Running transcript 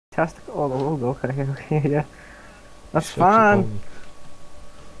Fantastic. Oh, okay, yeah. That's fine.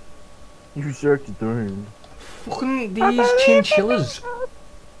 You searched the room. Fucking these chinchillas.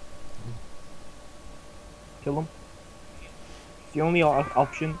 Kill them. It's the only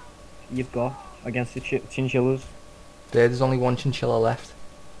option you've got against the chinchillas. There's only one chinchilla left.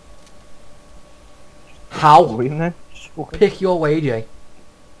 How? Wait, then. Pick your way, Jay.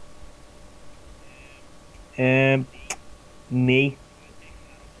 Knee.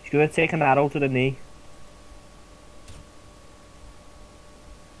 He's gonna take an arrow to the knee.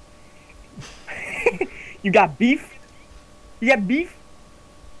 You got beef? You got beef?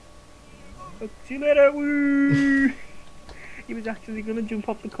 See you later, woo! He was actually gonna jump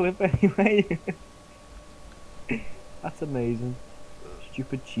off the cliff anyway. That's amazing.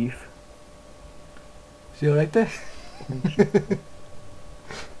 Stupid chief. See you right there?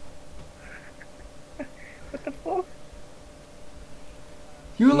 What the fuck?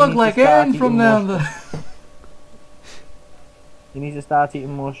 You look like Aaron from down there. You need to start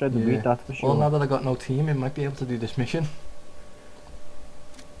eating more shredded wheat, that's for sure. Well, now that I got no team, I might be able to do this mission.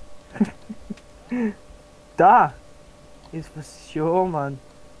 That is for sure, man.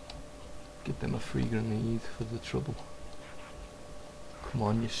 Give them a free grenade for the trouble. Come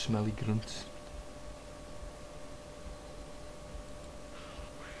on, you smelly grunts.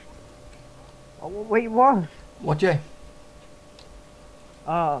 Oh, wait, what? What, Jay?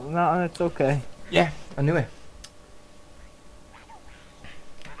 Oh, no, it's okay. Yeah, I knew it.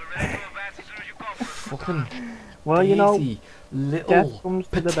 Fucking well, you know, little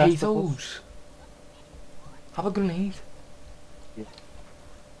potatoes. Have a grenade. Yeah.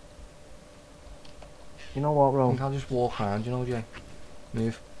 You know what, Ro? I think I'll just walk around, you know, Jay.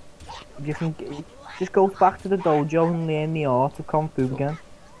 Move. You can just go back to the dojo and learn the art of Kung Fu again.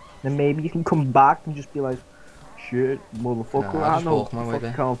 Then maybe you can come back and just be like, shit, motherfucker, nah, I know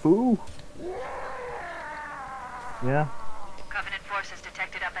fucking Kung Fu. Yeah. Covenant forces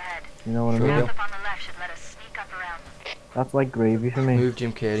detected up ahead. You know what I Sure mean? Path up on the left should let us sneak up around them. That's like gravy for me. Move,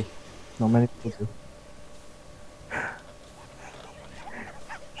 Jim Carrey. Not many people do.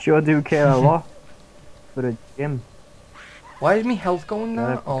 Sure do care a lot for the gym. Why is my health going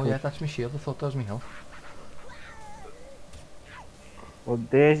down? Yeah, Oh yeah, that's my shield. I thought that was my health. Well,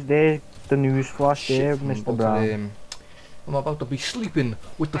 there's the news flash there, Shit, Mr. Brown. I'm about to be sleeping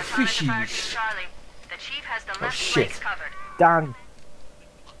with the fishies. The chief has the Oh left shit. flanks covered. Dan,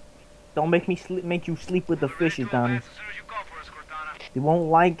 don't make me make you sleep with the fishes, Danny. They won't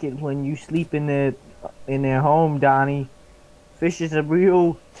like it when you sleep in their home, Danny. Fishes are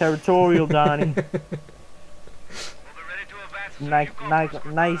real territorial, Danny.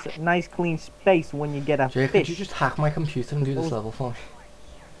 Nice, clean space when you get a Jay, fish. could you just hack my computer and do this level for me?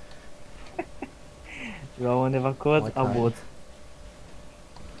 Rowan, if I could, I would.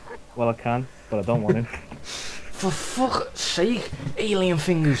 Well, I can, but I don't want to. For fuck's sake, alien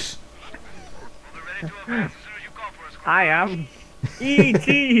fingers. I am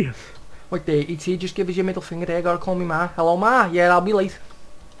E.T. Wait there, E.T. just give us your middle finger there, gotta call me Ma. Hello Ma, yeah, I'll be late.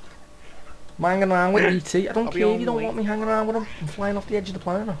 I'm hanging around with E.T. I don't care if you don't want me hanging around with him. I'm flying off the edge of the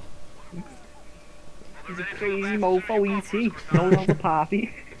planet now. He's a crazy mofo, E.T. Knows all the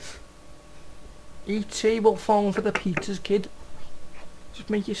party. E.T. will phone for the pizzas, kid. Just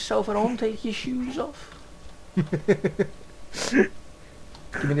make yourself at home, take your shoes off. Give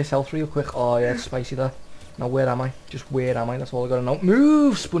me this health real quick. Oh yeah, it's spicy there. Now where am I? Just where am I? That's all I gotta know.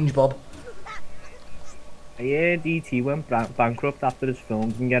 Move, SpongeBob! I heard E.T. went bankrupt after his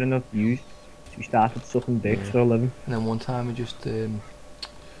film didn't get enough views, so he started sucking dicks for a living. And then one time he just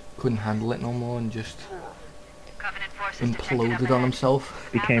couldn't handle it no more and just imploded on himself.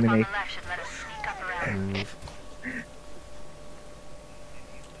 Became an ape. Move.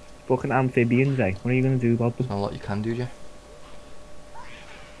 Fucking amphibians, eh? What are you gonna do about them? There's not a lot you can do, Jay.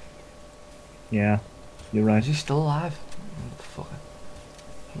 Yeah, you're right. Is he still alive? Fucker.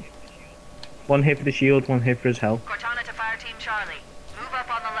 One hit for the shield, one hit for his health. Cortana to fire team Charlie. Move up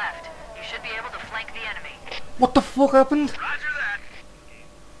on the left. You should be able to flank the enemy. What the fuck happened?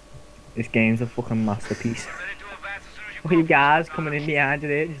 This game's a fucking masterpiece. Look at you guys coming in behind you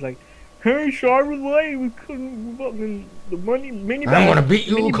there, just like, hey, sorry, late. We couldn't fucking the minibus. I'm gonna beat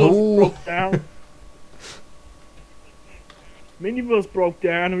you, cool. Broke down. Minibus broke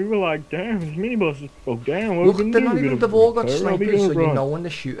down, and we were like, damn, this minibus just broke down. What Look, are we they're gonna not do? even, they've all got We're gonna snipers, so you run. know when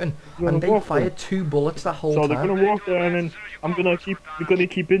they're shooting. We're And gonna they walk fired there. 2 bullets the whole So time. they're gonna walk there, and then you're gonna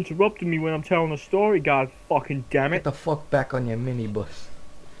keep interrupting me when I'm telling a story. God fucking damn Get it! the fuck back on your minibus.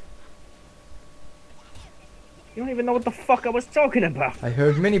 You don't even know what the fuck I was talking about. I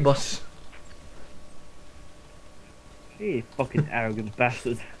heard minibus. You fucking arrogant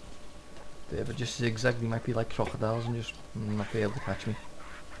bastard. If I just zigzag, they might be like crocodiles and just not be able to catch me.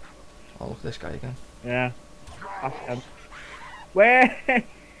 Oh, look at this guy again. Yeah. Where? Covenant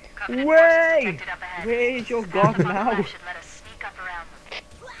forces Way! detected up ahead. Where's your Staff god up on the now? left should let us sneak up around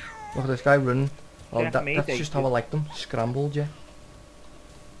them. Look at this guy running. Oh, Yeah, mate, that's just how I like them. Scrambled, yeah.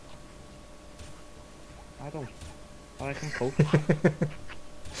 I don't. I can cope.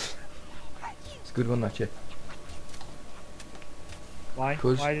 It's a good one, that, yeah. Why?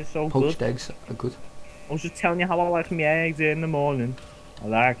 Because Why is it so poached good? eggs are good. I was just telling you how I like my eggs in the morning. I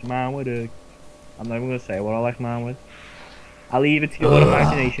like mine with egg. I'm not even gonna say what I like mine with. I'll leave it to your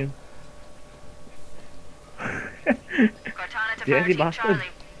imagination. Cortana to Dirty Fire Team bastard. Charlie.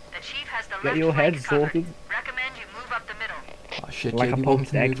 The chief has the Get left your flank head covered. sorted. Recommend you move up the middle. Oh shit, Like Jade, a you want me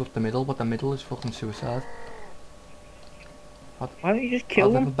poached to egg. move up the middle, but the middle is fucking suicide. Why don't you just kill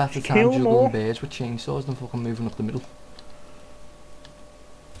I'd have a them? better Just time kill them juggling all. birds with chainsaws than fucking moving up the middle.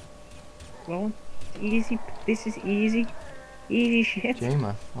 Well, easy. This is easy. Easy shit. Jay,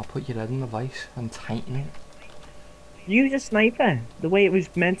 man, I'll put your head in the vice and tighten it. Use a sniper the way it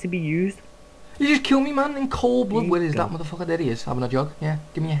was meant to be used. You just kill me, man, in cold blood. There you Where is go. that motherfucker? There he is, having a jog. Yeah,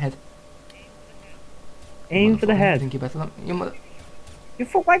 give me a head. Aim for the Motherfucker, I head. think you're better than you. You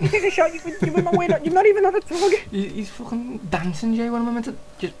fuck, why'd you take a shot? You went away. You're not even on the target. He's fucking dancing, Jay. What am I meant to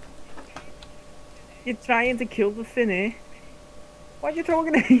just? You're trying to kill the thing, eh? Why'd you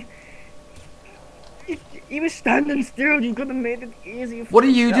talking to me? He was standing still. You could have made it easier. What are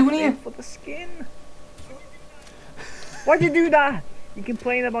you doing here? For the skin. Why'd you do that? You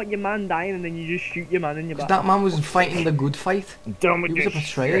complain about your man dying and then you just shoot your man in your back. That man was fighting the good fight. I'm done with He was a this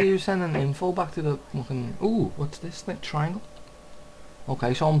betrayer. shit. He was sending info back to the fucking. Ooh, what's this? Like triangle.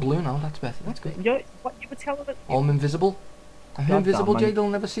 Okay, so I'm blue now. That's better. That's good. What you were telling me? I'm invisible. I'm God invisible, damn, man. Jay. They'll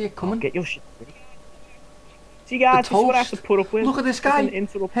never see it coming. Get your shit ready. See, guys, this is what I have to toast. put up with. Look at this guy.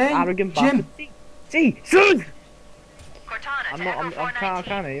 Interrupt Hey, arrogant Jim. bastard. See, son. Cortana I'm to not- Echo I'm 419.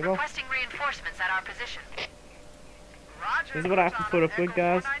 kinda evil. Requesting reinforcements at our position. Roger, This is what I have to put up with,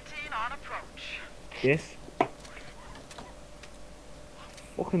 guys. 419 on approach. Yes.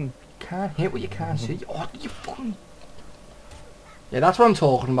 Fucking. Can't hit what you can't see. Oh, you fucking. Yeah, that's what I'm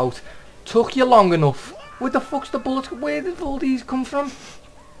talking about. Took you long enough. Where the fuck's the bullets? Where did all these come from?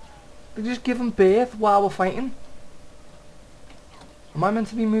 They just give them birth while we're fighting. Am I meant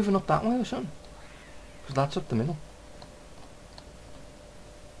to be moving up that way or something? Because that's up the middle.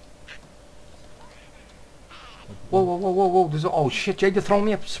 Whoa, whoa, whoa, whoa, whoa. There's a, oh shit, Jade, you're throwing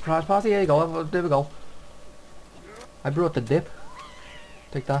me a surprise party. There you go. There we go. I brought the dip.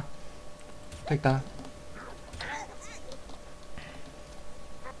 Take that. Take that.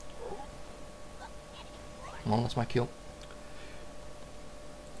 Come on, that's my kill.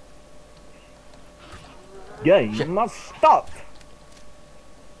 Yeah, you Shit. must stop.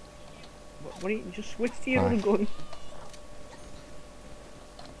 What do you just switch to your Right. other gun?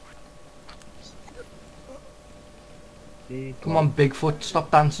 Come on, Bigfoot,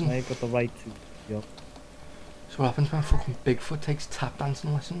 stop dancing. I got the right to. Yep. That's what happens when fucking Bigfoot takes tap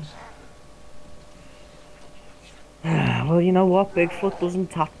dancing lessons. Well, you know what? Bigfoot doesn't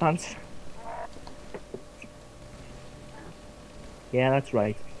tap dance. Yeah, that's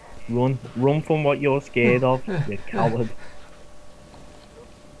right. Run. Run from what you're scared of, you coward.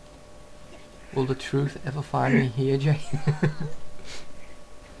 Will the truth ever find me here, Jay?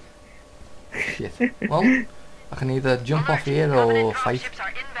 Shit. Well, I can either jump off here Covenant or fight. dropships are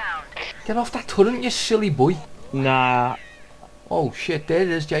inbound. Get off that turret, you silly boy. Nah, Oh shit, there it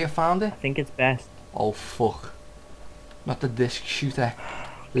is, Jay, I found I it. think it's best. Oh fuck. Not the disc shooter.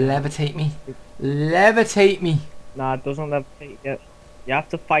 Levitate me. Levitate me. Nah, it doesn't levitate yet. You have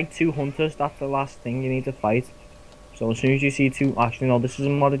to fight two hunters. That's the last thing you need to fight. So as soon as you see two, actually no, this is a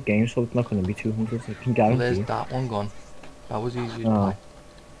modded game, so it's not going to be two hunters. I can Well, there's guarantee. that one gone. That was easy to Oh. play.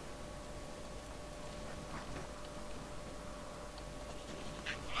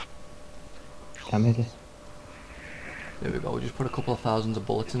 Can't hit it. There we go, we just put a couple of thousands of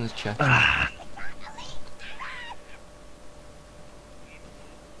bullets in his chest.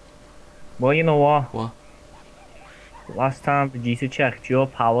 Well, you know what? What? Last time Vegeta checked, your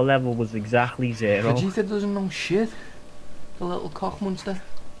power level was exactly 0. Vegeta doesn't know shit. The little cock monster.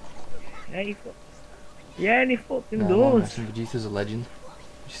 Yeah, he fucking No, does. listen, Vegeta's a legend.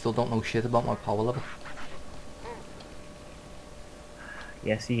 You still don't know shit about my power level.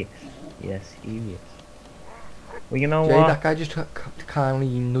 Yes, he is. Yes, he is. Well, you know Jay, what? that guy just kindly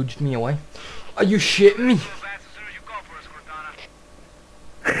nudged me away. Are you shitting me?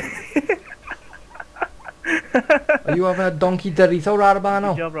 Are you having a donkey Dorito right about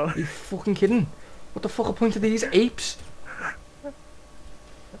now? Good job, bro. Are you fucking kidding? What the fuck are point of these apes?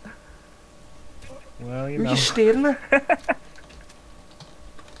 Well, you You're know. just staring at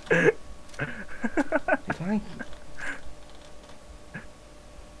her. You're fine.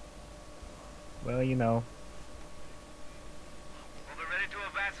 Well, you know. We'll be ready to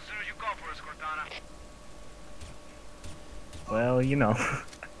advance as soon as you call for us, Cortana. Well, you know.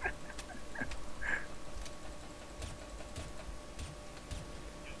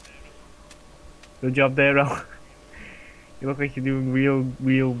 Good job there, Ro. You look like you're doing real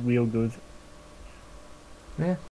good. Yeah.